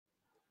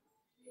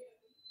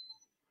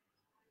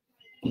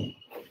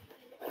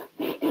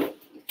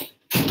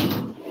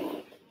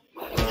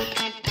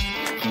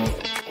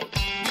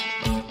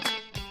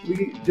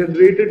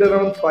generated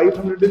around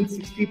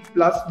 560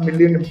 plus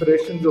million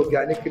impressions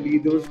organically.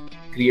 There was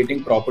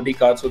creating property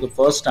cards for the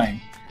first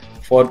time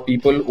for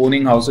people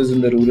owning houses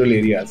in the rural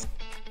areas.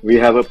 We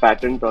have a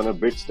patent on a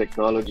bits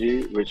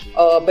technology, which...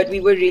 but we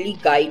were really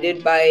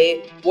guided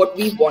by what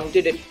we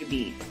wanted it to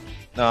be.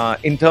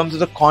 In terms of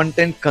the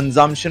content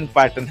consumption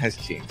pattern has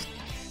changed.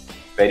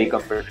 Very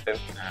competitive,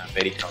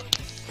 very crowded.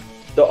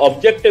 The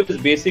objective is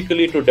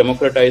basically to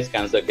democratize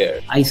cancer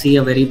care. I see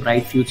a very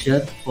bright future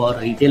for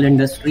retail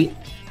industry.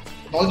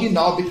 Technology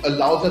now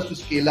allows us to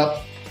scale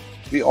up.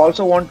 We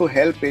also want to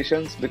help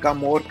patients become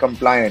more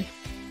compliant.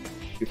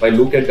 If I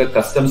look at the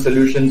custom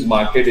solutions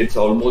market, it's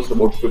almost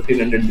about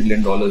 $1,500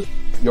 billion.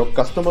 Your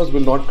customers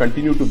will not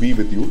continue to be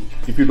with you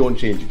if you don't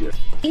change gear.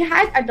 We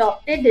had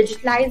adopted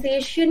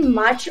digitalization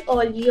much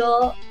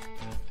earlier.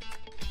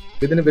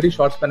 Within a very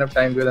short span of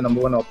time, we are the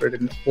 #1 operator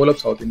in the whole of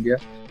South India.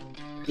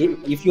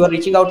 If you are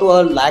reaching out to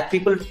a lakh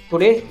people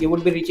today, you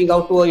would be reaching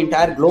out to an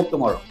entire globe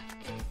tomorrow.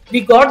 We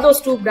got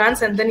those two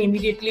brands and then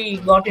immediately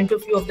got into a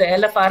few of the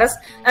LFRS,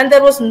 and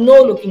there was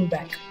no looking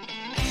back.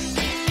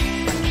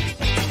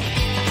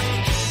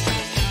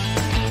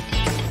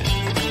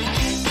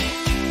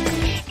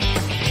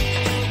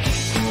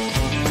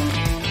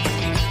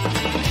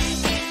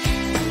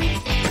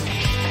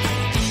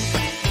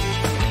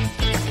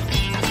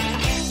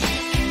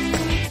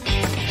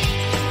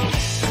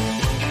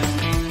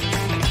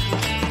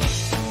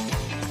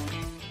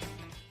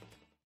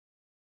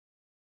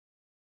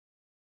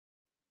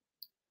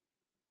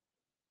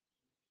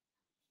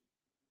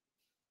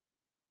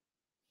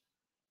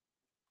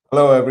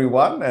 Hello,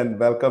 everyone, and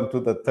welcome to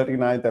the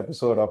 39th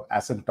episode of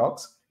ASCENT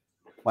Talks.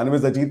 My name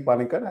is Ajit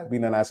Panikkar. I've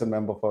been an ASCENT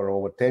member for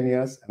over 10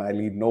 years, and I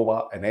lead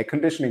Nova, an air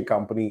conditioning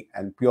company,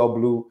 and Pure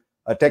Blue,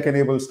 a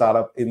tech-enabled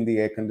startup in the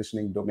air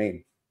conditioning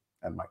domain.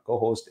 And my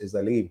co-host is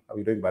Salil. How are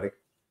you doing, buddy?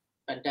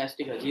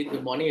 Fantastic, Ajit.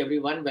 Good morning,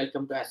 everyone.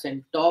 Welcome to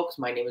ASCENT Talks.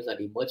 My name is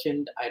Ali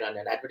Merchant. I run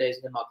an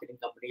advertising and marketing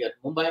company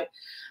at Mumbai,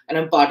 and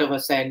I'm part of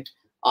ASCENT.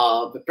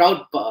 We're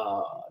proud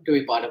to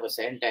be part of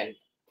ASCENT, and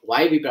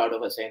why we're proud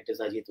of ASCENT is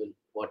Ajit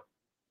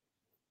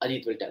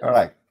will tell us.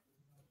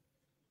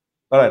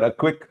 All right. A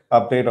quick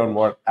update on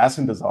what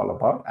ASCENT is all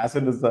about.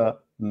 ASCENT is a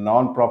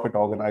non-profit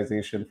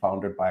organization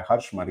founded by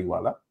Harsh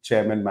Mariwala,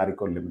 Chairman,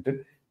 Marico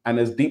Ltd, and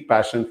his deep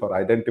passion for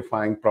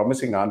identifying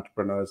promising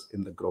entrepreneurs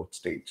in the growth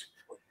stage.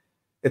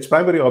 Its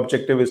primary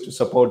objective is to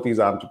support these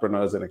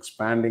entrepreneurs in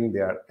expanding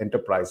their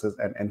enterprises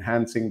and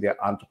enhancing their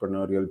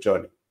entrepreneurial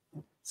journey.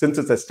 Since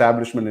its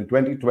establishment in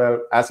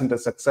 2012, ASCENT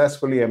has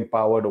successfully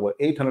empowered over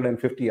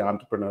 850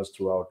 entrepreneurs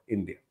throughout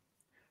India.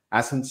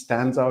 ASCENT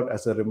stands out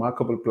as a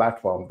remarkable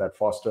platform that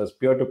fosters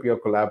peer-to-peer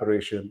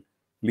collaboration,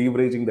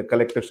 leveraging the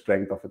collective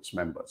strength of its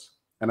members.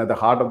 And at the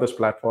heart of this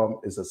platform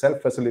is a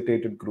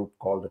self-facilitated group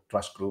called the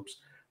Trust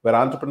Groups, where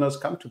entrepreneurs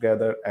come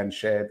together and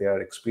share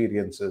their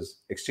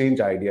experiences,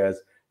 exchange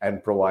ideas,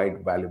 and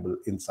provide valuable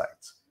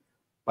insights.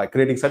 By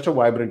creating such a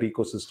vibrant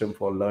ecosystem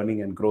for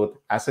learning and growth,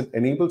 ASCENT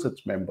enables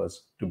its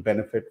members to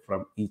benefit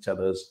from each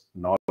other's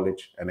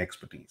knowledge and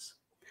expertise.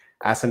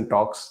 ASCENT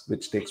Talks,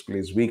 which takes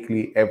place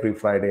weekly every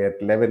Friday at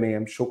 11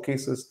 a.m.,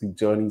 showcases the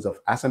journeys of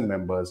ASCENT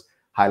members,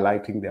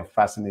 highlighting their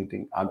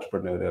fascinating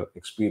entrepreneurial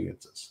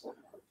experiences.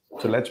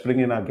 So let's bring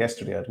in our guest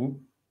today,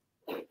 Arjun.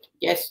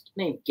 Guests.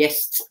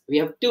 We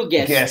have two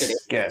guests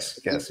today.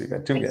 Guests. We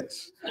got two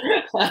guests.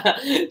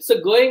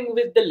 So going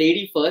with the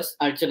lady first,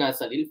 Archana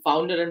Salil,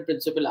 founder and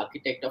principal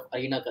architect of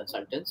Arena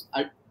Consultants.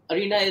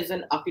 Arena is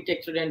an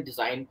architecture and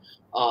design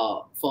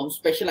firm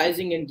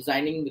specializing in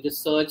designing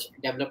research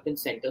development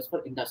centers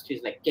for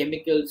industries like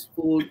chemicals,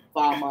 food,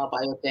 pharma,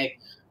 biotech,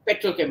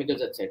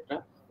 petrochemicals,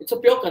 etc. It's a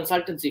pure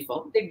consultancy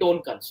firm. They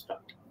don't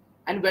construct.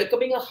 And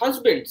welcoming her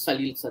husband,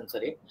 Salil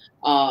Sansare,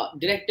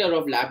 director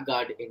of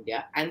LabGuard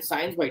India and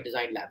Science by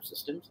Design Lab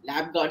Systems.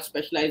 LabGuard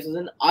specializes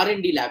in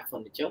R&D lab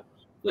furniture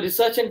for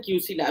research and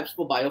QC labs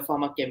for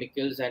biopharma,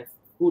 chemicals, and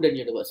food and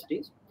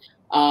universities.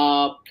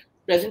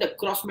 Present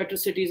across metro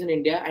cities in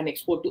India and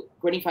export to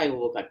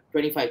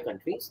 25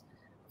 countries.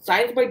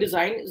 Science by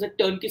Design is a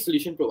turnkey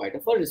solution provider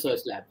for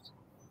research labs.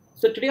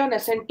 So today on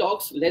ASCENT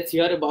Talks, let's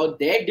hear about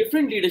their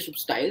different leadership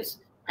styles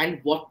and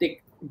what they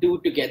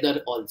do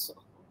together also.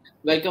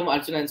 Welcome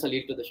Archana and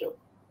Salil to the show.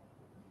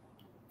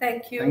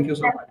 Thank you. Thank you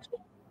so much.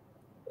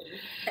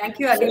 Thank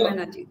you, Ali and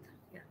Ajit.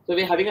 So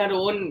we're having our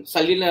own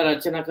Salil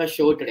and Archana ka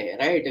show today,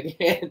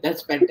 right?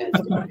 That's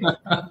fantastic.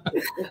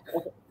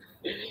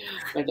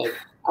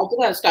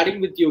 Archana,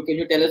 starting with you, can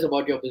you tell us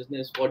about your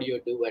business? What do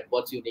you do and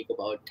what's unique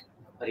about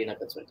Arena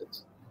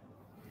Consultants?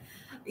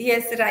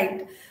 Yes,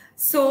 right.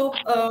 So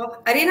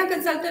Arena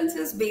Consultants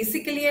is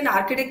basically an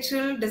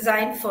architectural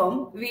design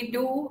firm. We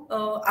do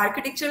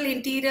architectural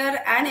interior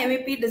and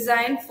MEP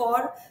design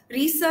for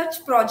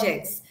research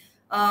projects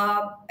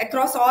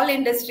across all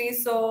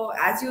industries. So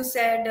as you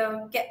said,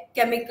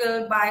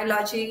 chemical,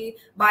 biology,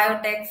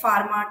 biotech,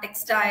 pharma,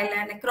 textile,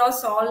 and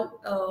across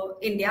all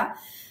India.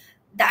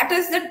 That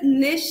is the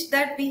niche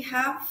that we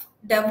have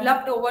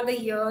developed over the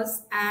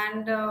years,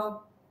 and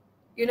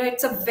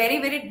it's a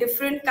very, very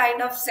different kind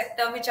of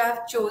sector which I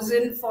have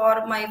chosen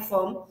for my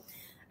firm.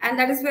 and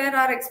that is where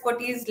our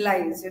expertise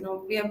lies.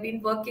 We have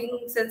been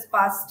working since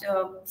past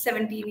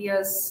 17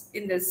 years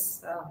in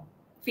this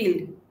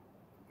field.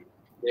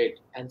 Great.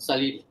 And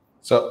Salil.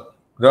 So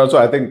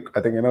I think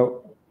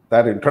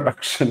that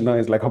introduction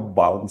is like a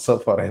bouncer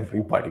for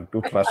everybody,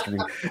 to trust me.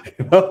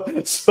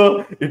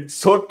 So it's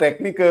so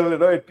technical.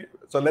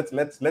 So let's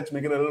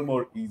make it a little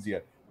more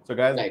easier. So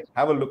guys,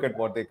 have a look at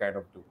what they kind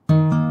of do.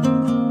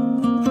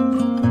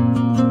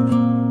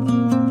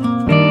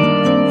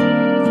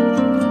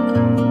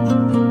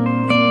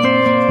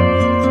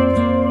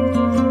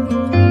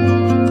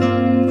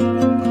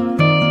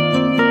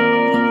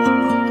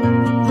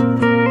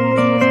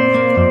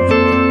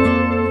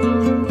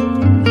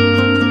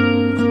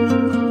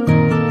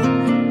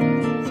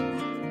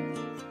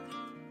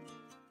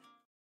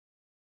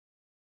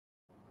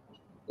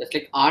 That's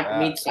like art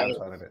meets science.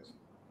 That's what it is.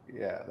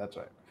 Yeah, that's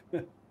right.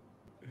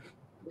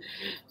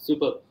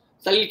 Super.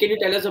 Salil, can you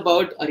tell us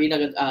about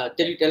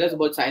tell us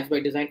about Science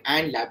by Design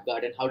and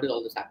LabGuard, and how did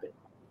all this happen?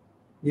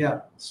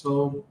 Yeah,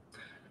 so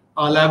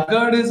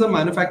LabGuard is a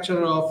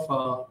manufacturer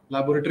of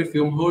laboratory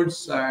fume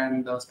hoods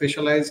and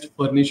specialized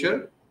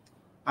furniture.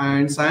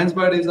 And Science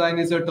by Design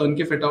is a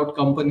turnkey fit-out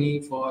company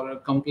for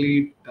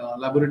complete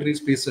laboratory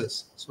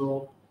spaces.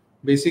 So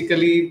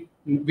basically,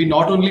 we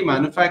not only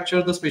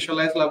manufacture the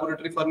specialized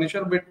laboratory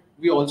furniture, but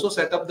we also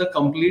set up the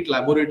complete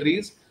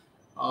laboratories.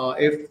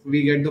 If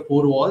we get the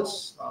 4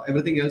 walls,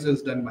 everything else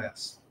is done by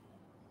us.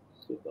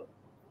 Super.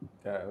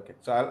 Yeah. Okay.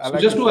 So So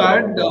just to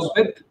add,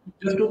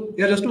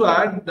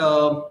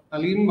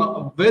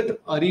 Aleem, with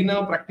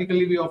Arena,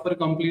 practically we offer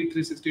complete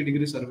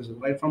 360-degree services,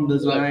 right from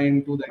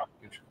design to the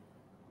execution.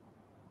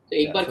 So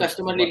एक बार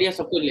customer ले लिया,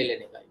 सब कुछ ले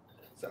लेने का.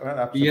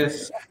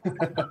 Yes.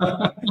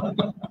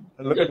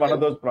 Look at one of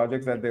those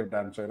projects that they've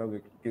done, so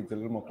it gives a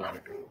little more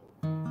clarity.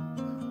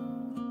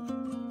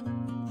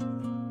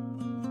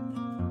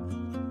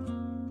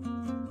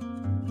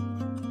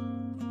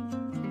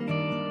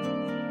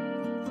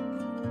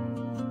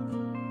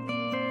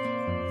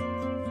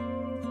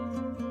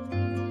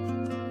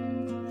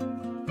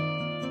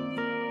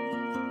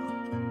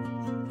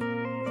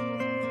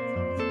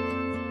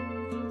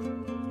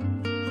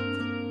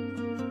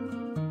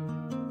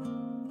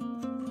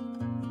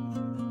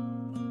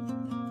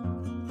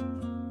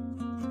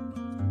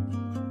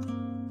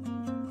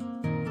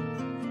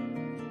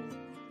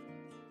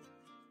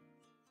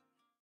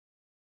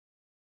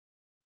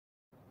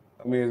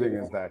 Amazing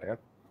is that, yeah.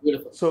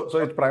 Beautiful. So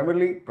it's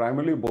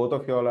primarily both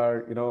of y'all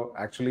are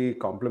actually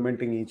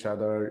complementing each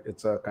other.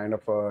 It's a kind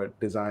of a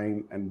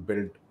design and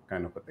build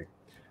kind of a thing,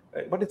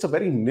 but it's a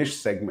very niche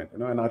segment,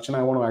 And Archana,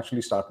 I want to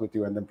actually start with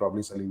you, and then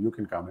probably Salil, you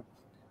can comment.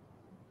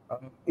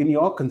 In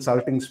your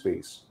consulting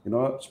space,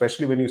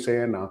 especially when you say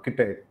an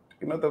architect,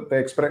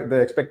 the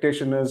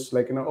expectation is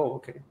like oh,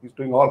 okay, he's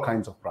doing all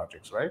kinds of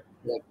projects, right?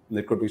 Yeah.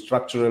 It could be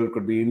structural,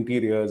 could be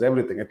interiors,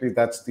 everything. At least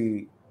that's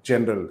the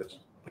general list.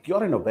 But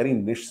you're in a very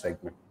niche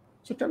segment.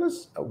 So tell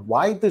us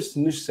why this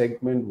niche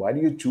segment, why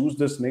do you choose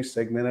this niche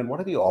segment, and what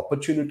are the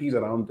opportunities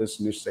around this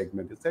niche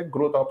segment? Is there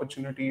growth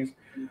opportunities,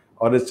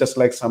 or is just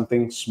like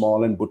something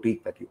small and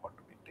boutique that you want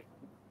to maintain?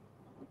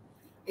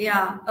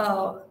 Yeah,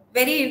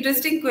 very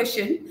interesting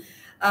question.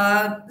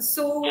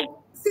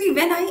 So see,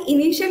 when I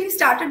initially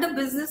started the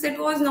business, it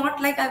was not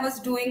like I was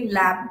doing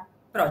lab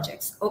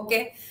projects,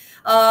 okay?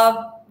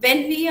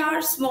 When we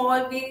are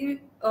small,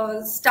 we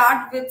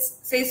start with,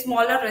 say,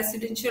 smaller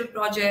residential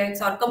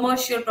projects or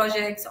commercial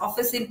projects,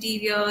 office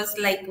interiors,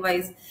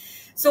 likewise.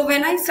 So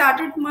when I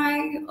started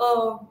my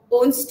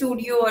own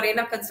studio,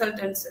 Arena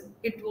Consultants,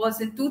 it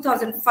was in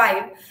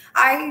 2005,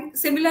 I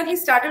similarly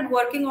started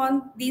working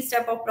on these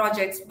type of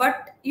projects.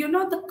 But,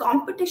 the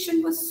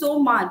competition was so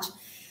much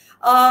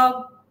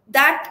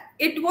that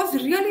it was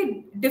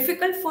really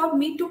difficult for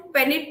me to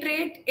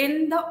penetrate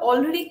in the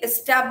already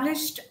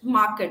established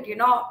market.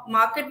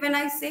 Market when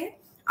I say,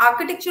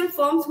 architectural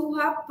firms who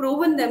have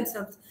proven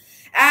themselves.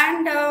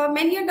 And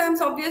many a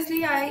times,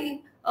 obviously, I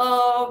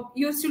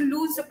used to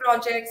lose the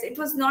projects. It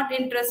was not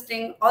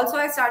interesting. Also,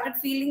 I started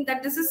feeling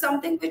that this is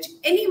something which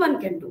anyone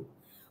can do.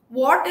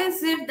 What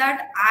is it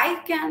that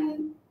I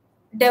can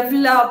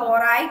develop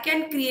or I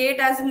can create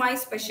as my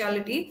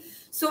specialty?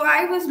 So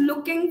I was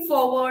looking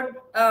forward,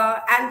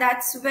 and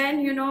that's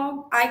when,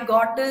 I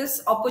got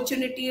this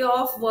opportunity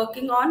of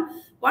working on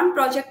one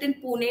project in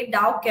Pune,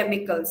 Dow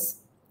Chemicals.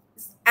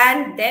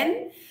 And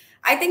then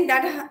I think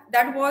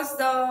that was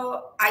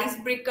the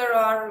icebreaker,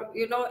 or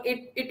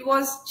it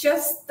was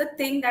just the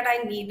thing that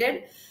I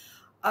needed.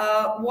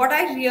 What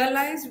I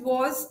realized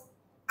was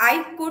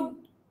I could,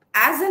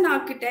 as an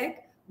architect,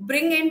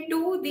 bring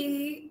into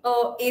the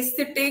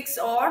aesthetics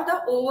or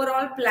the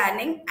overall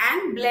planning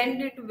and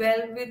blend it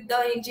well with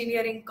the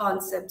engineering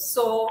concepts.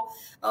 So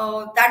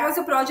that was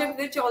a project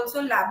which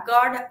also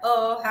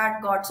LabGuard had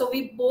got. So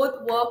we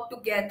both worked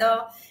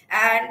together,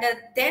 and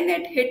then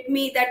it hit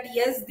me that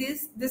yes,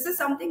 this is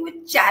something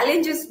which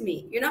challenges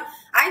me.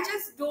 I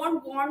just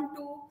don't want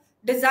to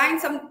design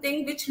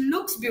something which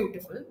looks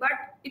beautiful, but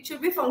it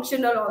should be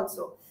functional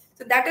also.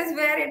 So that is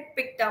where it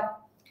picked up.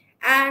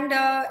 And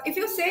if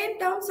you say in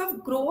terms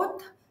of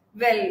growth,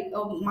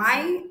 Well,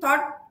 my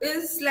thought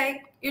is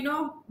like,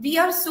 we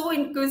are so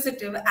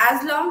inquisitive.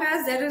 As long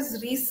as there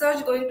is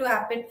research going to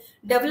happen,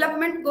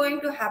 development going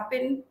to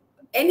happen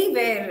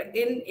anywhere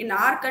in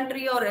our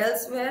country or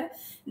elsewhere,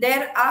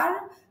 there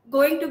are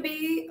going to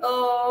be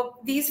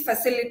these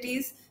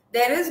facilities.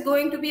 There is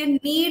going to be a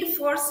need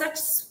for such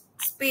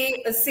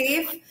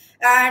safe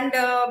and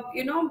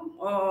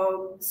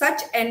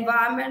such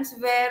environments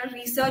where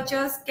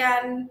researchers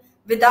can,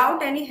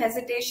 without any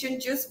hesitation,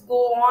 just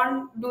go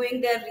on doing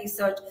their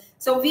research.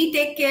 So we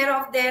take care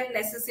of their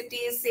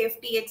necessities,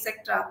 safety,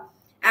 etc.,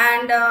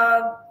 and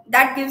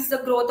that gives the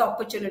growth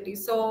opportunity.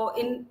 So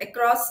in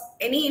across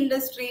any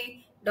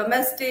industry,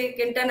 domestic,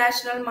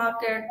 international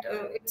market,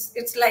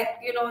 it's like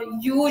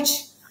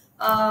huge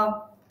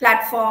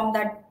platform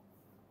that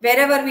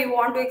wherever we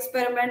want to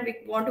experiment, we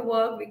want to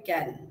work, we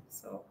can.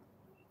 So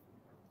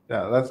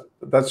yeah,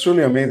 that's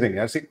truly amazing.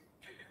 I see.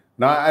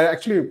 Now, I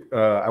actually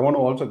I want to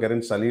also get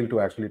in Salil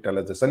to actually tell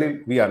us this.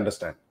 Salil, we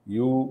understand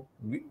you.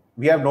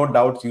 We have no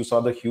doubts. You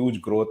saw the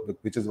huge growth,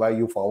 which is why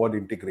you forward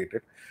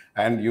integrated,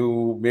 and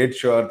you made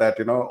sure that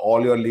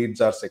all your leads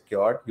are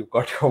secured. You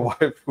got your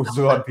wife who's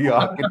the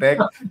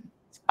architect.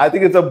 I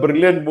think it's a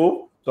brilliant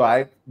move.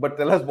 But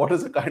tell us, what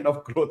is the kind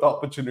of growth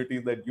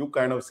opportunities that you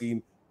kind of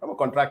seen from a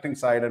contracting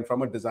side and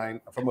from a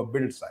design, from a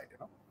build side?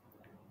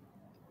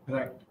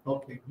 Right.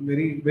 Okay.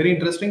 Very, very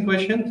interesting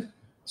question.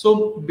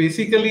 So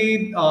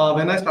basically,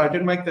 when I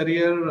started my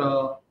career,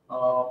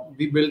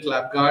 we built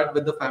LabGuard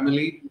with the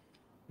family.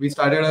 We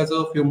started as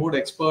a fume hood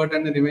expert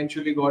and then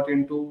eventually got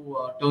into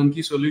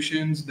turnkey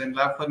solutions, then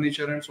lab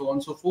furniture and so on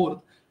and so forth.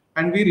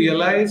 And we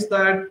realized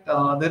that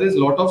there is a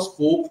lot of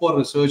scope for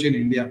research in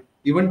India.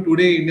 Even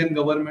today, Indian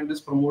government is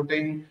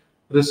promoting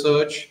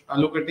research,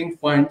 allocating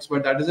funds,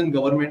 but that is in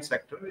government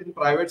sector. In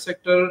private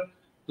sector, a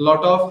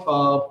lot of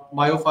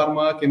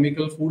biopharma,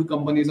 chemical, food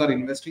companies are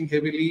investing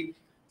heavily.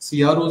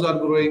 CROs are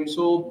growing.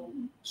 So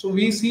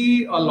we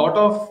see a lot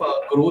of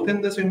growth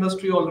in this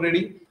industry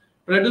already.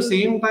 But at the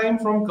same time,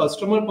 from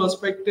customer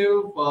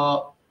perspective,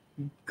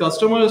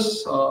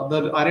 customers,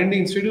 the R&D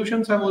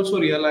institutions have also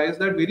realized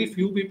that very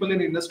few people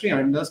in industry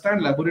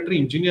understand laboratory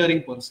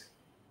engineering per se.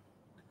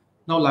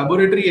 Now,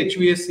 laboratory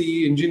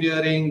HVAC,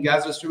 engineering,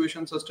 gas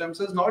distribution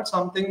systems is not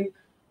something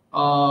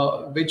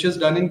which is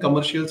done in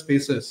commercial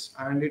spaces,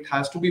 and it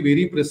has to be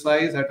very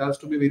precise, it has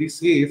to be very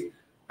safe.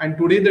 And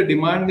today the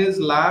demand is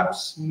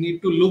labs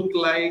need to look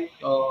like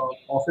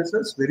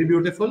offices, very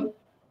beautiful,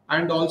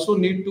 and also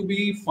need to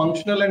be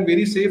functional and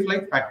very safe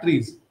like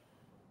factories.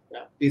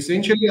 Yeah.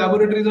 Essentially,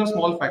 laboratories are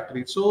small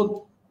factories.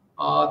 So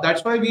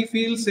that's why we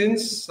feel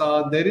since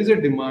there is a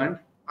demand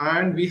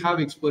and we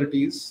have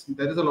expertise,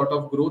 there is a lot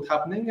of growth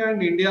happening.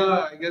 And India,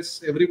 I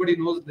guess everybody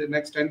knows the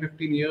next 10,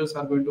 15 years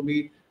are going to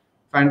be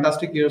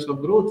fantastic years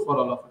of growth for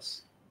all of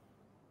us.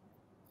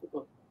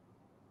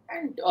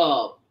 And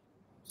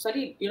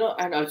Salil,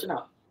 and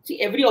Archana,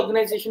 see, every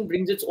organization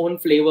brings its own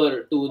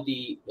flavor to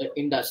the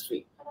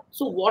industry.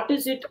 So what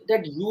is it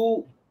that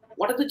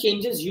what are the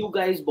changes you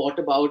guys brought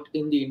about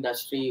in the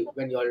industry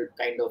when you all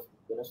kind of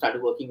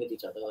started working with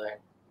each other and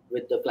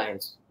with the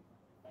clients?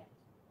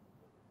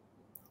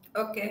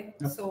 Okay,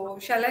 so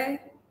shall I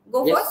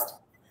go first?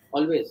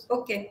 Always.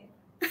 Okay.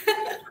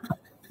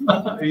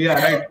 Yeah,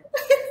 right.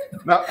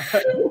 Now,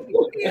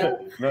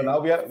 now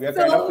we are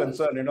kind of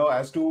concerned,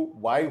 as to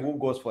why who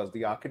goes first.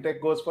 The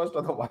architect goes first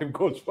or the wife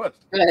goes first.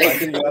 So I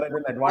think you are at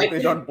an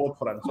advantage on both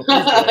fronts. So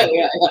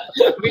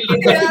please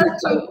go ahead.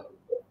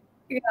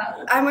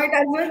 Yeah, I might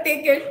as well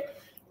take it.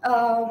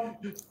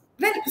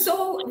 When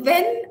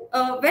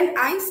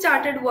I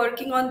started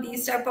working on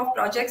these type of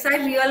projects, I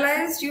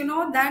realized,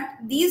 that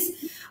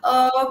these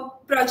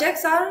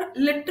projects are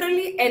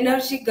literally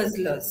energy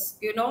guzzlers.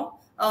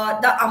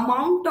 The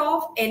amount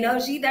of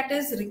energy that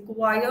is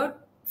required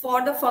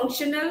for the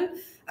functional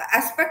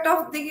aspect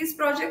of these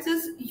projects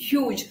is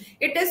huge.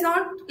 It is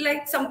not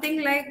like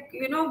something like,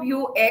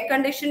 you air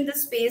condition the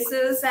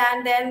spaces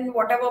and then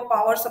whatever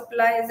power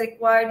supply is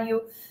required,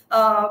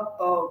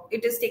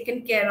 it is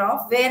taken care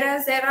of.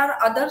 Whereas there are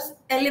other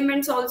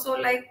elements also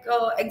like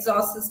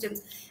exhaust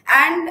systems,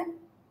 and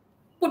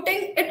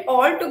putting it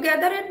all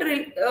together,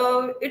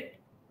 it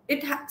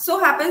so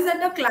happens that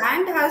the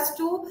client has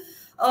to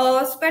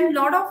spend a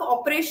lot of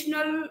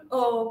operational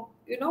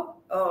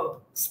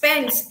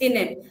spends in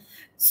it.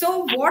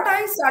 So what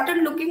I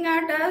started looking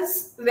at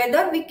is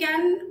whether we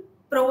can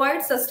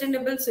provide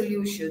sustainable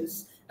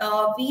solutions.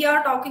 We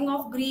are talking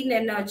of green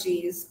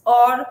energies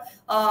or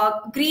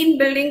green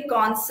building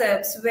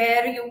concepts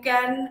where you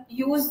can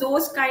use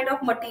those kind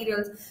of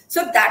materials.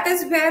 So that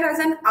is where, as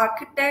an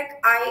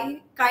architect, I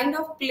kind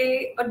of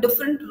play a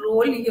different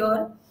role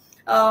here.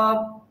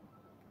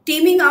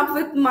 Teaming up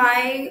with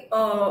my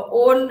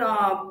own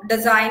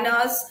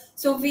designers,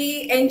 so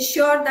we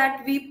ensure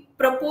that we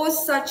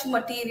propose such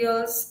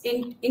materials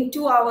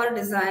into our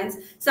designs,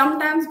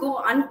 sometimes go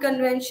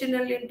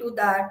unconventional into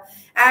that,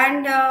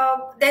 and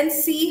then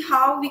see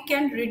how we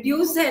can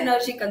reduce the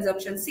energy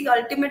consumption. See,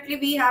 ultimately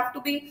we have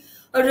to be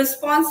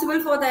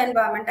responsible for the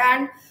environment,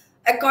 and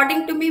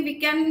according to me, we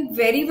can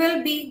very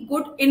well be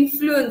good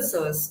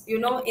influencers,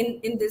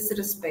 in this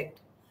respect.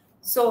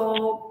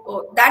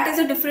 So that is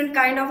a different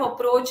kind of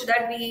approach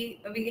that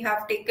we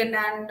have taken,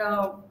 and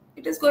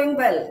it is going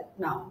well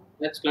now.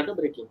 That's clutter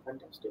breaking.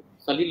 Fantastic.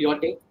 Salil, your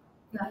take?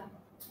 Yeah.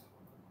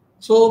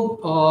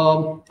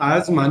 So,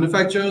 as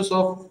manufacturers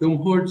of fume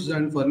hoods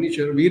and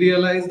furniture, we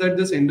realize that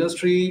this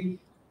industry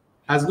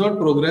has not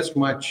progressed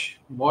much.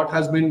 What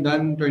has been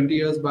done 20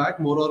 years back,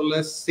 more or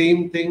less,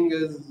 same thing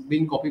is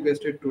being copy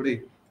pasted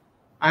today.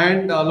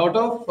 And a lot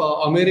of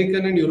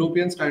American and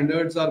European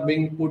standards are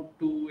being put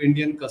to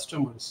Indian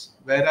customers,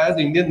 whereas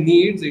Indian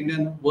needs,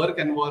 Indian work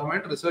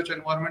environment, research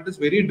environment is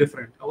very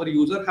different. Our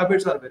user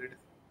habits are very different.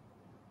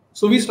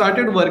 So we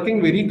started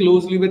working very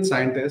closely with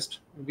scientists.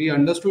 We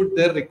understood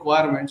their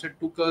requirements. It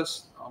took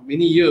us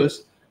many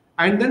years,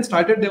 and then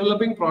started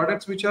developing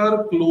products which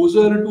are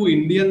closer to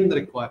Indian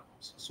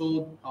requirements.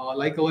 So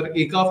like our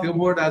ECA fume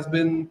hood has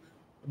been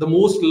the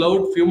most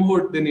loved fume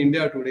hood in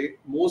India today.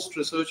 Most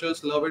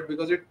researchers love it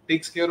because it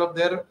takes care of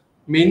their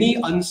many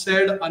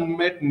unsaid,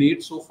 unmet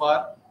needs so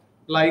far.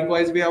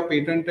 Likewise, we have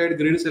patented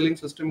grid ceiling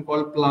system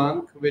called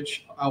Planck,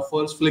 which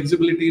offers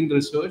flexibility in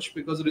research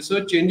because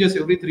research changes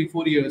every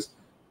 3-4 years.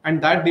 And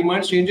that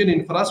demands change in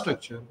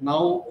infrastructure.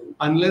 Now,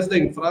 unless the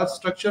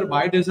infrastructure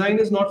by design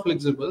is not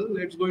flexible,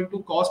 it's going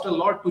to cost a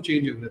lot to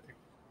change everything.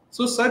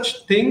 So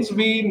such things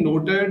we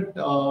noted,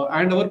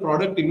 and our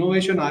product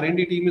innovation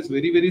R&D team is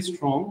very, very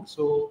strong.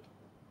 So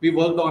we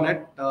worked on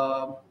it.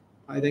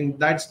 I think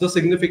that's the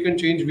significant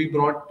change we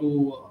brought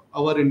to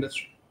our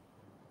industry.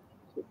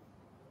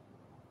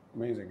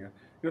 Amazing.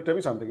 Yeah. Tell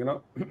me something, there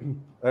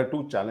are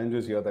two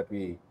challenges here that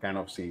we kind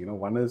of see.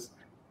 One is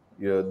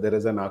there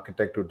is an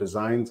architect who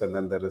designs, and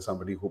then there is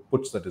somebody who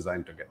puts the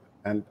design together.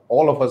 And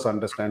all of us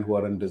understand who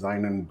are in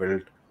design and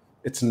build,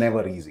 it's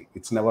never easy.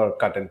 It's never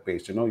cut and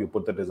paste. You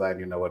put the design,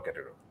 you never get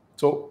it wrong.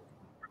 So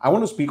I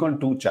want to speak on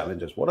two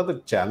challenges. What are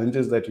the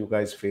challenges that you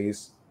guys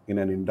face in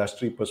an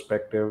industry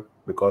perspective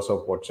because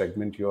of what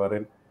segment you are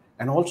in,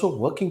 and also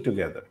working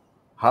together?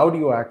 How do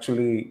you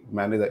actually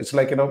manage that? It's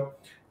like,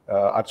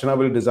 Archana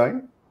will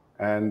design,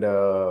 and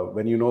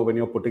when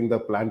you're putting the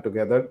plan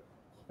together,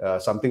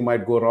 something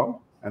might go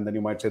wrong, and then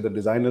you might say the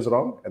design is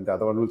wrong, and the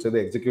other one will say the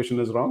execution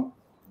is wrong.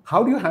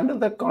 How do you handle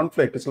that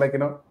conflict? It's like,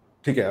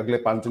 ठीक है, अगले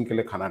 5 दिन के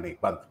लिए खाना नहीं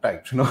बंद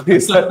type.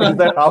 Is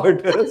that how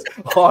it is?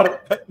 Or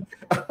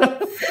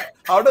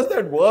how does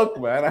that work,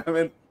 man? I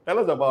mean, tell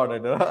us about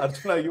it.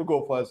 Archana, you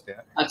go first.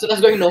 Yeah. Archana's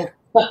going no.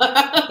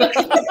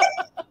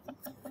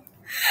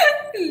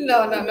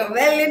 No.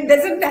 Well, it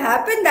doesn't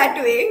happen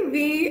that way.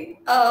 We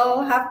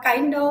have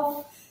kind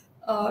of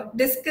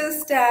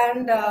discussed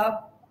and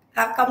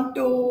have come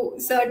to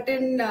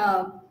certain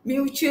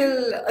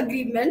mutual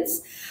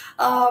agreements.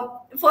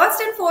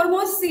 First and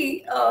foremost,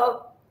 see,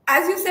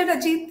 as you said,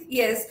 Ajit,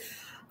 yes,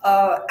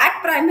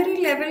 at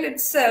primary level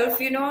itself,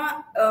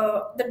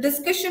 the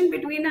discussion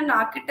between an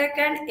architect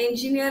and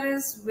engineer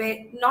is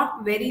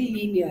not very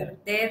linear.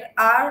 There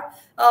are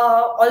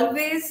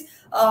always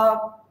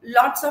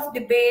lots of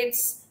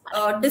debates,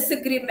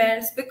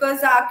 disagreements,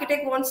 because the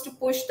architect wants to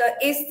push the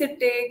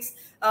aesthetics.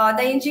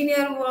 The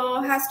engineer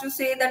has to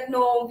say that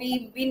no,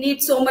 we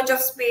need so much of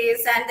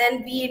space, and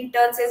then we in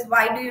turn says,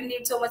 why do you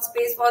need so much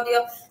space for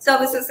your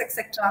services,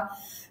 etc.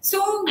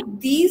 So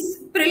these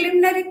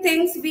preliminary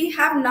things we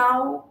have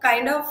now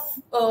kind of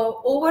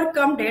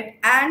overcome it,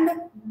 and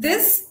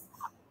this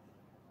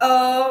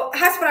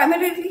has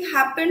primarily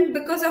happened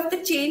because of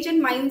the change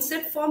in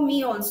mindset for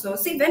me also.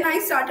 See, when I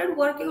started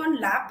working on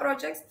lab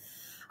projects,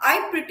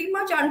 I pretty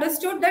much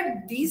understood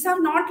that these are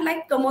not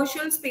like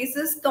commercial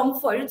spaces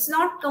comfort. It's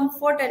not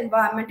comfort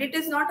environment. It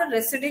is not a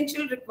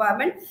residential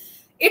requirement.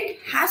 It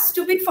has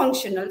to be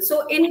functional.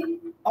 So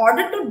in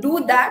order to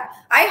do that,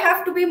 I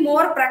have to be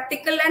more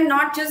practical and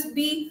not just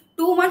be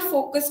too much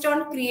focused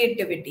on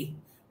creativity.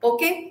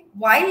 Okay.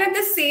 While at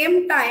the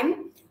same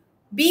time,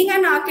 being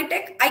an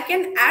architect, I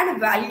can add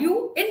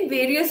value in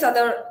various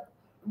other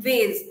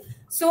ways.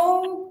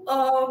 So,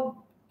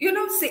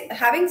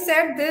 having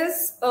said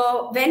this,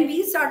 when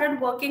we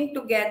started working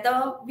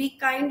together, we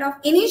kind of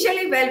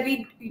initially,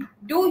 we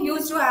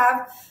used to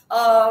have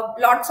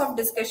lots of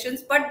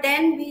discussions, but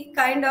then we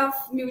kind of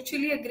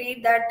mutually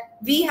agreed that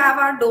we have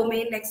our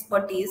domain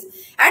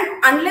expertise, and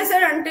unless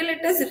and until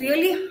it is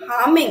really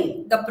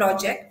harming the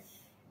project,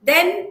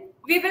 then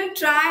we will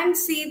try and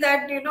see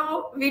that,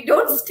 we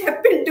don't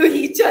step into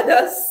each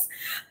other's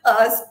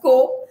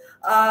scope.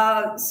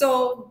 And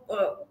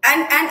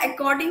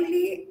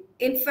accordingly,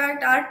 in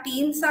fact, our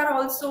teams are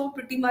also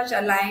pretty much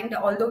aligned,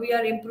 although we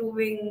are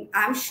improving.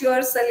 I'm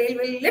sure Salil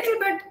will little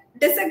bit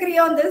disagree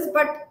on this,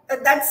 but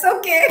that's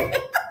okay.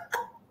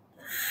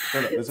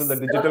 No, this is the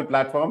digital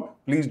platform.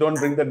 Please don't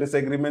bring the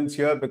disagreements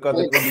here, because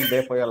it will be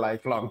there for your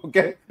lifelong.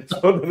 Okay,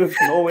 so there is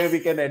no way we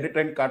can edit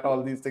and cut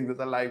all these things. It's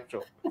a live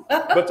show.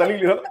 But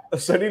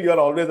Salil, you're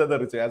always at the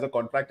receiving. As a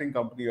contracting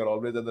company, you're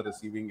always at the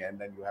receiving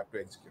end, and you have to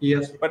execute.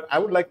 Yes. But I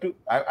would like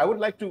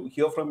to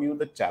hear from you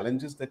the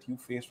challenges that you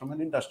face from an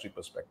industry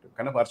perspective.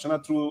 Kind of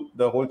Archana through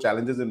the whole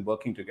challenges in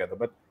working together,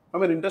 but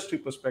from an industry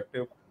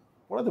perspective,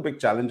 what are the big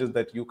challenges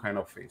that you kind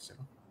of face?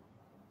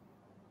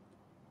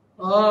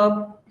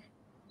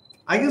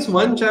 I guess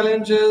one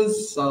challenge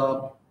is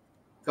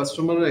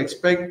customer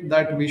expect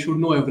that we should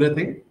know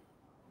everything,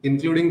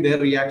 including their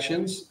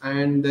reactions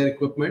and their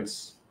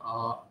equipments.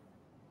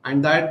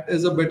 And that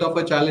is a bit of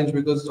a challenge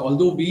because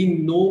although we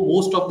know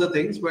most of the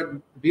things, but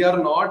we are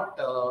not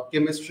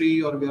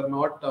chemistry or we are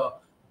not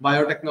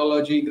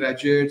biotechnology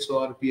graduates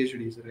or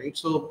PhDs, right?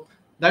 So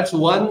that's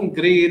one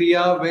gray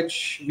area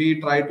which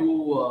we try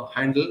to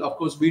handle. Of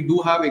course, we do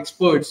have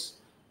experts.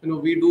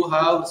 We do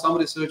have some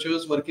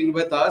researchers working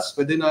with us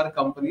within our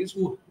companies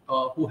who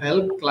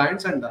help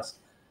clients and us.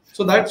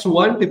 So that's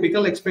one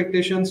typical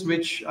expectations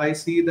which I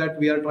see that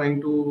we are trying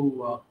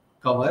to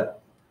cover.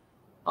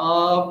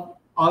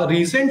 A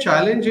recent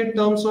challenge in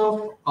terms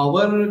of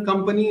our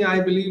company, I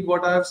believe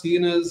what I have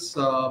seen is,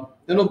 2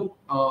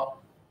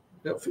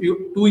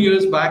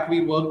 years back,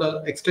 we worked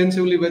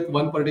extensively with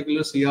one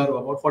particular CRO.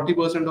 About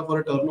 40% of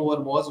our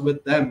turnover was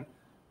with them.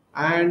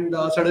 And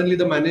suddenly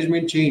the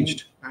management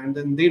changed and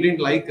then they didn't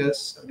like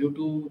us. Due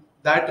to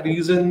that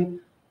reason,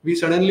 we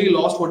suddenly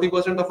lost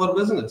 40% of our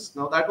business.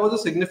 Now that was a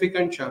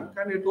significant chunk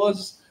and it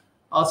was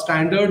a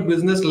standard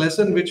business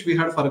lesson which we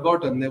had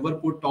forgotten. Never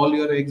put all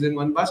your eggs in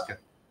one basket.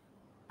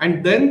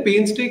 And then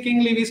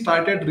painstakingly, we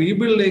started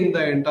rebuilding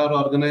the entire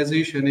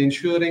organization,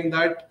 ensuring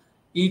that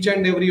each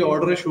and every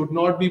order should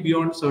not be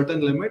beyond certain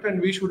limit and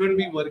we shouldn't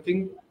be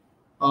working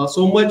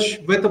so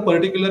much with a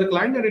particular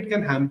client that it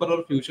can hamper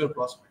our future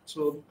prospects.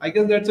 So I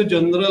guess that's a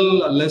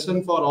general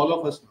lesson for all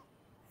of us now.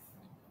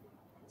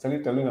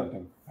 Salil, tell me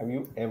something. Have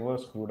you ever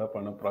screwed up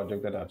on a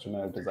project that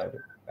Archana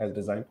has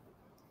designed?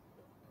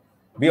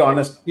 Be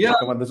honest. Yeah.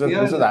 Come on, this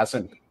is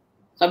ASCENT.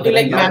 Something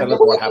like now that. tell us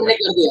what happened.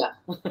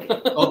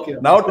 Okay.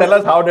 Now tell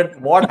us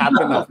what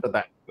happened after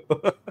that.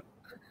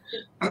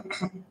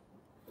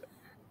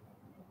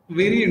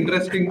 Very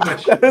interesting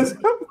question.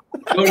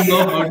 Don't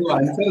know how to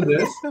answer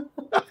this.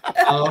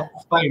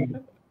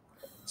 Fine.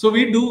 So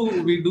we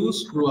do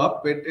screw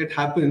up. It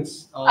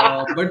happens.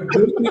 But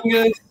good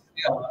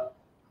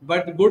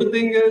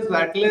thing is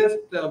at least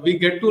we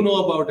get to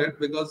know about it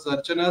because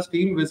Archana's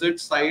team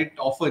visits site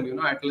often.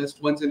 At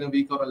least once in a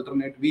week or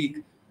alternate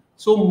week.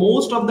 So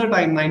most of the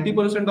time,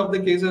 90% of the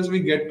cases, we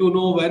get to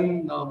know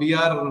when we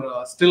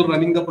are still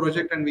running the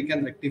project and we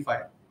can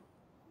rectify.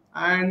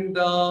 And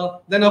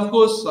then, of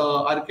course,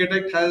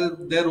 architect has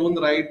their own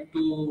right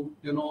to,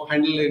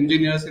 handle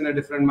engineers in a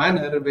different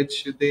manner,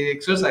 which they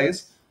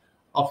exercise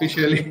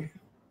officially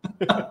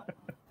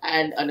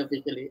and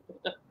unofficially.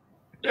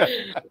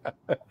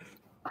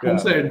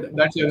 Unsaid.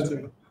 That's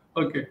answered.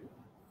 Okay.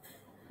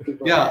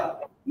 Yeah.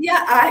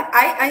 Yeah,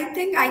 I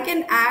think I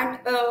can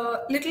add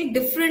a little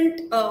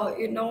different,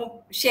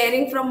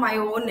 sharing from my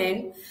own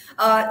end.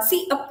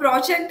 See, a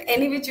project,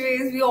 any which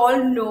ways, we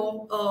all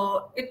know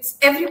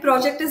every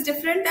project is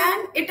different,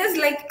 and it is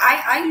like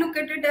I look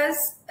at it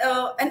as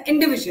an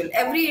individual.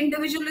 Every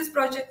individual is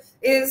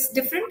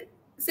different.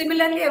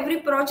 Similarly, every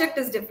project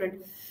is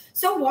different.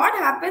 So what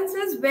happens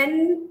is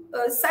when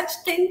such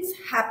things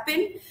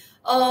happen,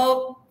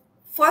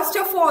 first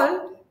of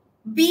all,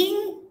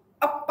 being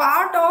a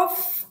part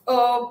of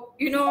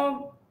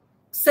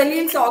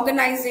Salil's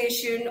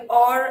organization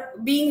or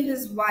being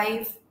his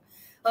wife,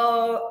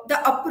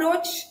 the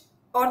approach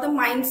or the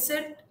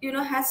mindset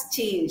has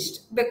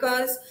changed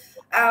because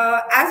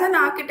as an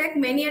architect,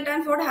 many a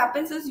times what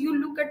happens is you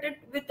look at it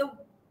with a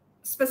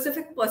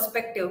specific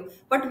perspective,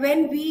 but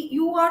when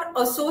you are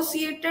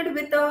associated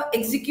with a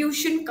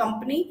execution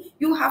company,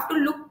 you have to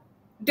look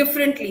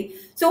differently.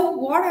 So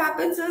what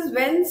happens is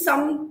when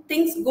some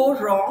things go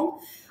wrong,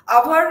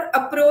 our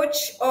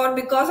approach, or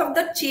because of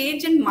the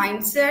change in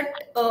mindset,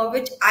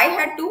 which I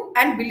had to,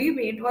 and believe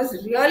me, it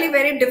was really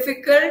very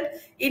difficult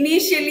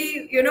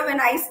initially,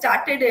 when I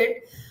started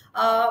it.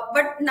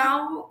 But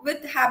now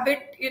with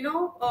habit,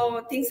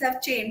 things have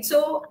changed.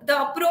 So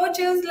the approach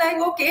is like,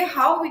 okay,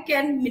 how we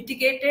can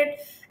mitigate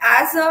it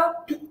as a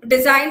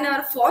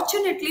designer.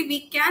 Fortunately,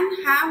 we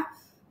can have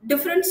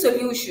different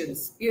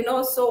solutions,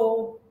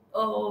 so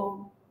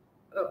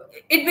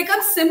it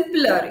becomes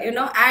simpler,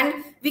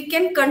 and we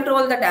can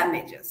control the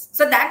damages.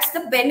 So that's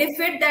the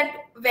benefit,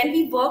 that when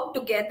we work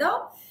together,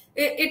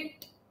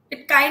 it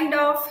kind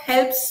of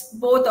helps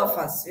both of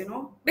us,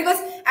 because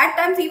at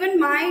times even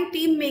my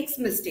team makes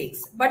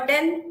mistakes, but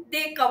then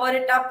they cover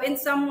it up in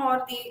some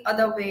or the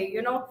other way,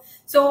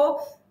 So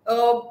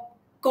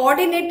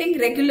coordinating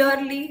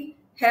regularly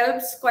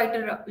helps quite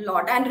a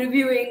lot, and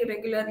reviewing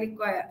regularly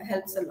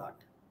helps a lot.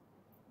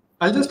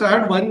 I'll just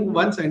add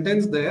one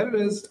sentence there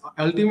is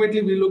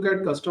ultimately we look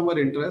at customer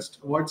interest,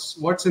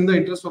 what's in the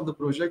interest of the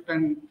project,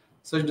 and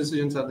such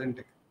decisions are then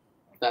taken.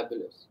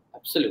 Fabulous.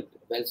 Absolutely.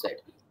 Well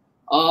said.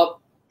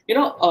 You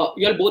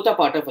all both are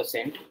part of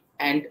ASCENT.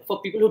 And for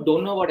people who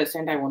don't know about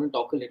ASCENT, I want to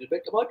talk a little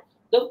bit about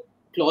the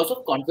clause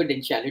of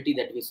confidentiality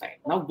that we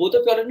signed. Now, both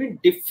of you are in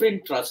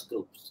different trust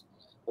groups.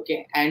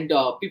 Okay, and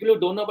people who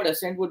don't know about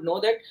ASCENT would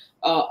know that.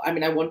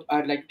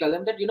 I'd like to tell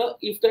them that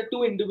if there are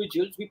two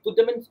individuals, we put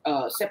them in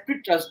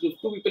separate trust groups.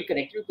 Two people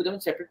connected, we put them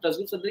in separate trust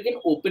groups so they can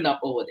open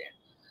up over there.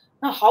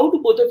 Now, how do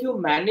both of you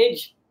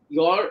manage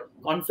your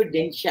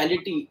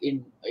confidentiality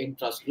in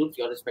trust groups,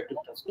 your respective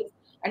trust groups?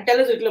 And tell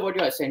us a little about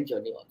your ASCENT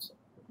journey also.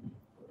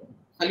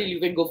 Salil, you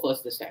can go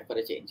first this time for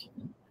a change.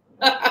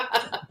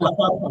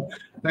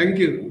 Thank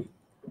you.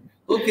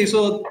 Okay,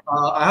 so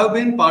I have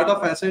been part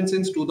of ASCENT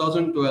since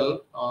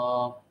 2012.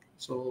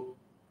 So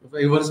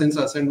ever since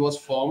ASCENT was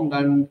formed,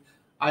 and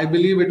I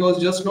believe it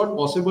was just not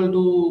possible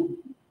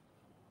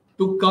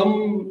to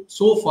come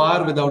so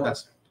far without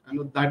ASCENT.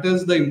 And that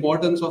is the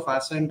importance of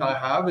ASCENT I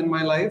have in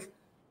my life.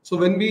 So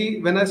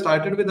when I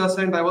started with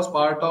ASCENT, I was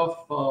part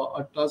of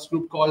a trust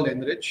group called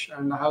Enrich,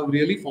 and I have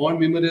really fond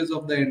memories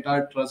of the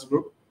entire trust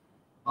group.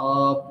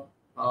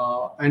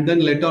 And then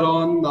later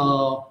on,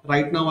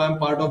 right now I'm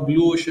part of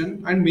Blue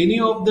Ocean, and many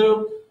of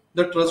the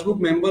trust group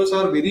members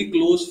are very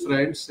close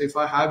friends. If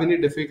I have any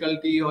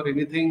difficulty or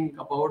anything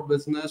about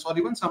business or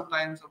even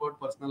sometimes about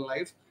personal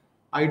life,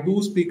 I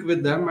do speak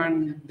with them,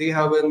 and they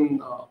have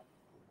been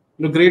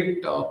a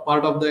great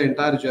part of the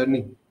entire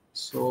journey.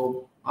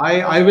 So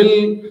I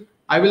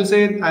will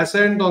say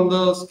ASCENT on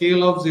the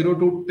scale of 0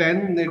 to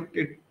 10,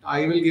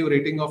 I will give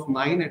rating of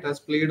 9. It has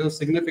played a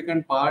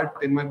significant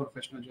part in my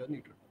professional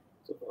journey too.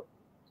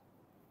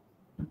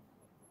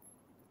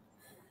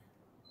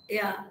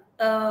 Yeah.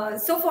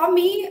 So for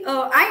me,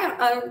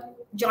 I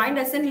joined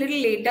ASCENT a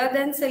little later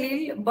than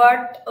Salil,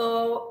 but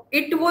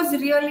it was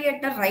really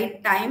at the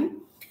right time.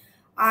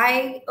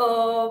 I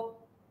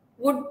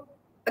would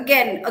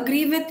again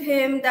agree with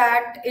him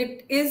that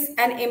it is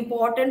an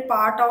important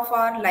part of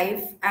our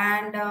life,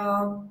 and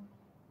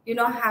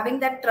having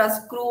that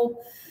trust group,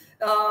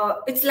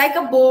 it's like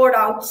a board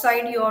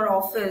outside your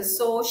office.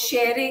 So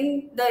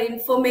sharing the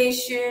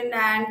information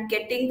and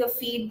getting the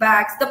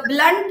feedbacks, the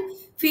blunt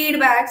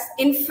feedbacks,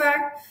 in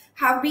fact,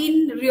 have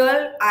been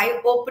real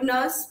eye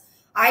openers.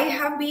 I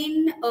have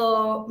been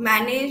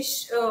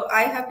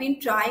I have been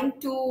trying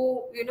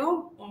to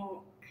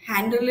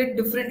handle it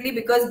differently,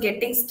 because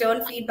getting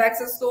stern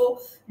feedbacks is so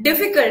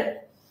difficult.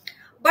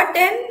 But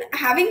then,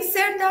 having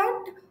said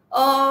that,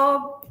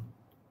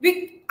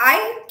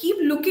 I keep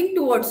looking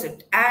towards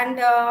it, and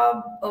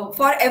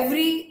for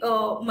every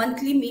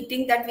monthly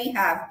meeting that we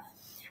have.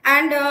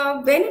 And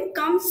when it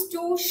comes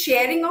to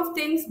sharing of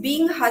things,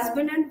 being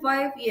husband and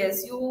wife,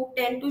 yes, you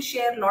tend to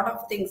share a lot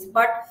of things,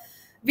 but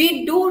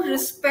we do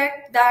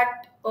respect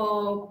that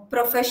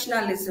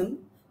professionalism.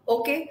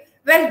 Okay.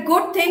 Well,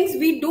 good things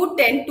we do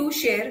tend to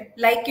share,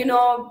 like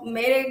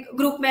मेरे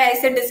group में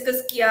ऐसे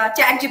discuss किया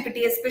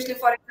ChatGPT, especially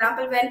for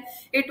example when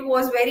it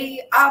was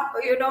very up,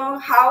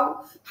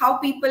 how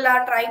people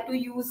are trying to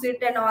use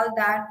it and all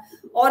that.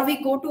 Or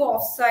we go to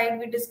offsite,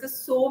 we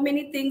discuss so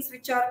many things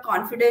which are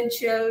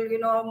confidential,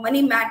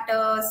 money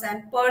matters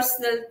and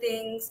personal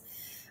things.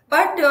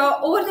 But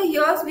over the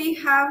years, we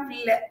have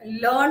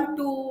learned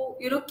to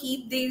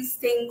keep these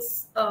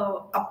things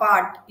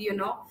apart,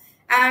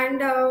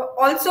 and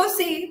also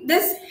see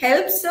this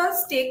helps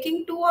us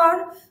taking to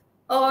our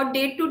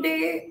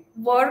day-to-day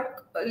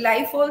work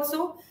life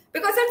also,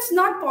 because it's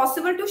not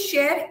possible to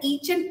share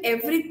each and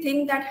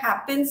everything that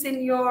happens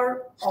in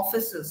your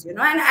offices, and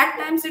at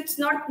times it's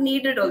not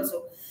needed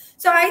also.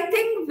 So I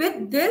think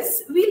with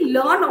this we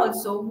learn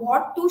also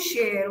what to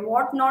share,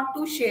 what not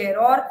to share,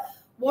 or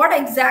what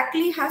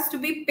exactly has to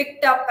be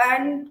picked up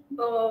and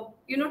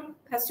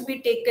has to be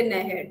taken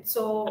ahead.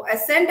 So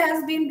ASCENT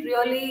has been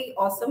really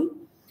awesome.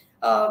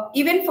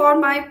 Even for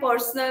my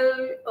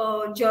personal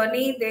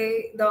journey,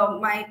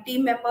 my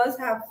team members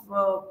have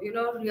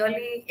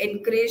really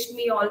encouraged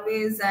me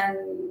always,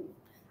 and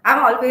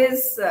I'm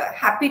always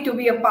happy to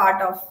be a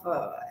part of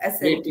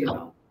ASCENT.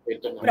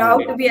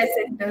 Proud to be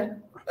ASCENTer.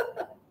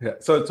 Yeah.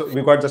 So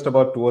we've got just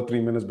about 2 or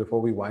 3 minutes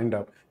before we wind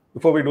up.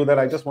 Before we do that,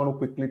 I just want to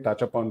quickly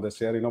touch upon this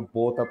here.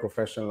 Both are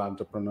professional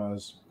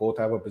entrepreneurs, both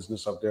have a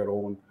business of their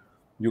own.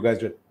 You guys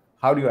did.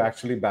 How do you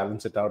actually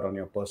balance it out on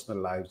your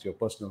personal lives, your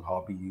personal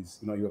hobbies?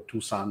 You have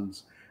 2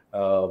 sons.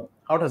 How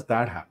does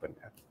that happen?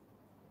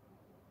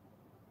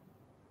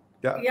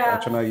 Yeah.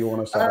 Archana, you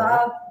want to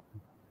start?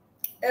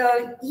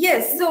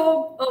 Yes.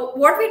 So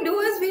what we do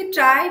is we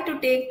try to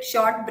take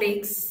short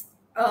breaks.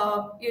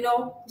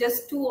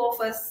 Just 2 of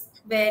us,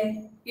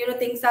 when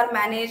things are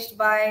managed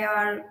by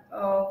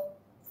our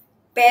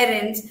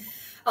parents.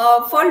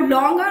 For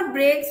longer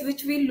breaks,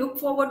 which we look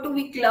forward to,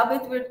 we club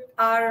it with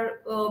our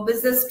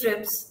business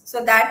trips,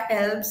 so that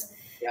helps.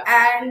 Yeah.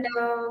 And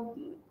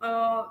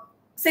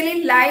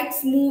Salil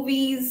likes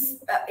movies.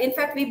 In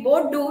fact, we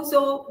both do,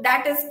 so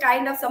that is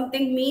kind of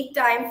something me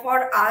time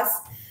for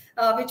us,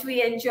 which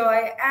we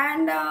enjoy.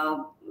 And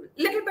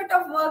little bit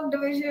of work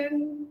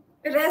division.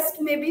 Rest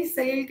maybe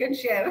Salil can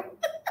share.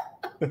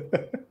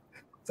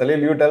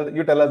 Salil,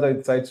 you tell us the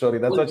inside story.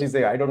 That's what she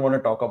say. I don't want to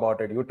talk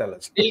about it. You tell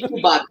us.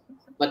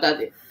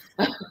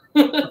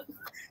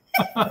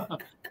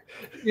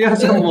 Yeah,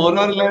 so more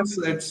or less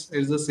it's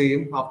the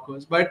same, of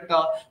course. But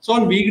so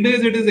on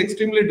weekdays, it is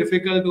extremely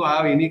difficult to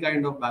have any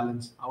kind of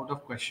balance, out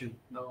of question.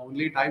 The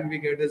only time we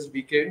get is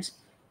weekends,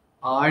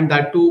 and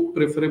that too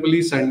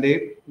preferably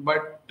Sunday.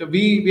 But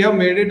we have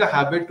made it a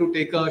habit to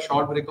take a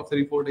short break of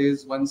 3-4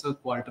 days once a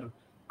quarter.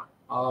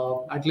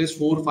 at least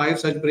 4 or 5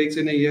 such breaks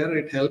in a year.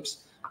 It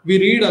helps. We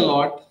read a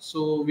lot,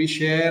 so we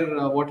share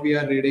what we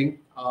are reading.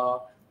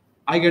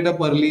 I get up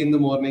early in the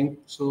morning,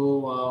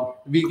 so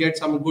we get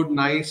some good,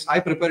 nice. I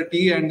prepare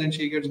tea, and then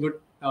she gets good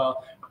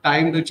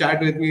time to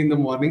chat with me in the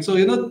morning. So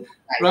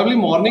probably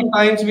morning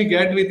times we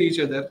get with each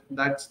other.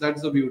 That's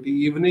the beauty.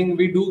 Evening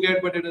we do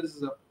get, but it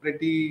is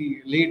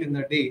pretty late in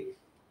the day.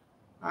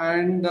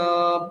 And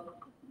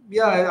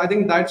yeah, I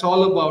think that's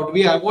all about.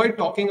 We avoid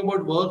talking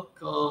about work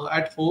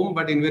at home,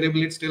 but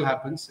invariably it still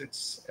happens.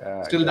 It's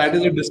still that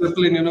is a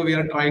discipline we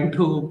are trying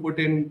to put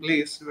in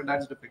place, but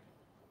that's difficult.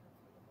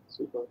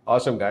 Super.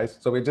 Awesome, guys.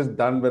 So we're just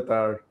done with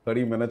our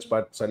 30 minutes,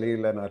 but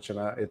Salil and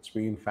Archana, it's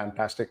been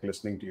fantastic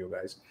listening to you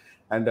guys.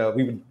 And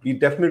we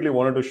definitely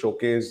wanted to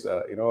showcase,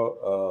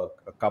 a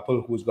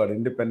couple who's got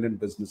independent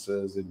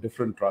businesses in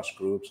different trust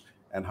groups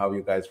and how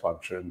you guys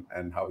function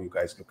and how you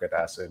guys look at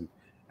ASCENT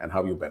and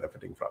how you're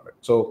benefiting from it.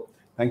 So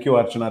thank you,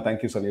 Archana.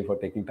 Thank you, Salil, for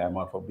taking time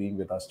out for being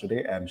with us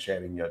today and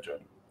sharing your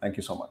journey. Thank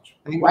you so much.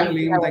 Thank you,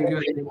 Liam. Thank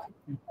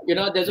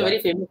you. There's a very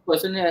famous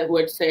person who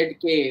had said,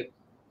 "Ke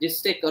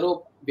jisse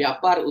karo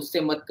vyapar, usse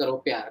mat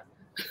karo pyar."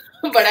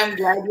 But I'm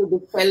glad you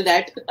dispelled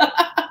that.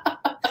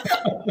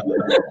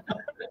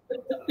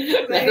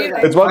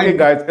 It's working,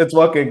 guys. It's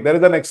working. There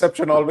is an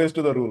exception always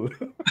to the rule.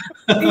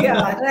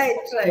 Yeah, right.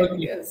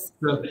 Yes.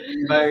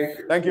 Bye.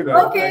 Thank you,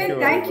 guys. Okay,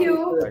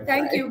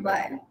 thank you.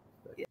 Bye.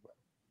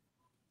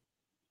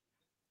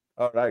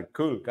 All right,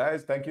 cool.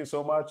 Guys, thank you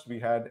so much. We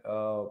had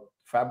a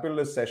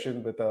fabulous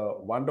session with a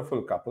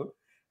wonderful couple.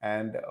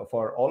 And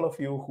for all of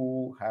you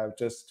who have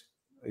just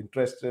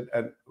interested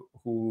and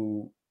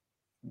who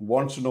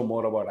wants to know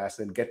more about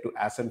ASCENT, get to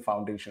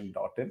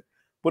ascentfoundation.in.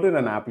 Put in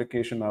an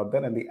application out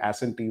there and the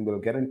ASCENT team will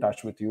get in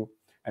touch with you.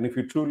 And if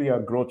you truly are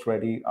growth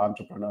ready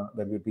entrepreneur,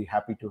 then we'd be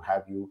happy to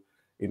have you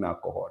in our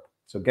cohort.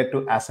 So get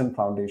to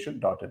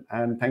ascentfoundation.in.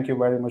 And thank you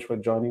very much for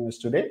joining us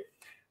today.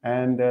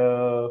 And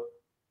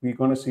we're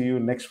going to see you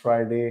next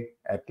Friday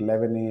at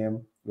 11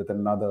 a.m. with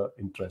another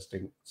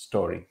interesting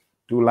story.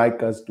 Do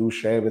like us, do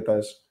share with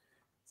us,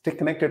 stay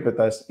connected with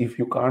us. If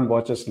you can't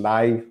watch us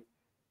live,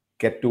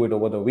 get to it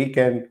over the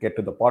weekend, get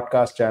to the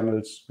podcast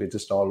channels. We're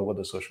just all over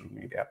the social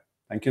media.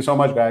 Thank you so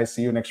much, guys.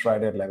 See you next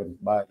Friday at 11.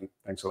 Bye.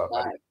 Thanks a lot.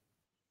 Bye.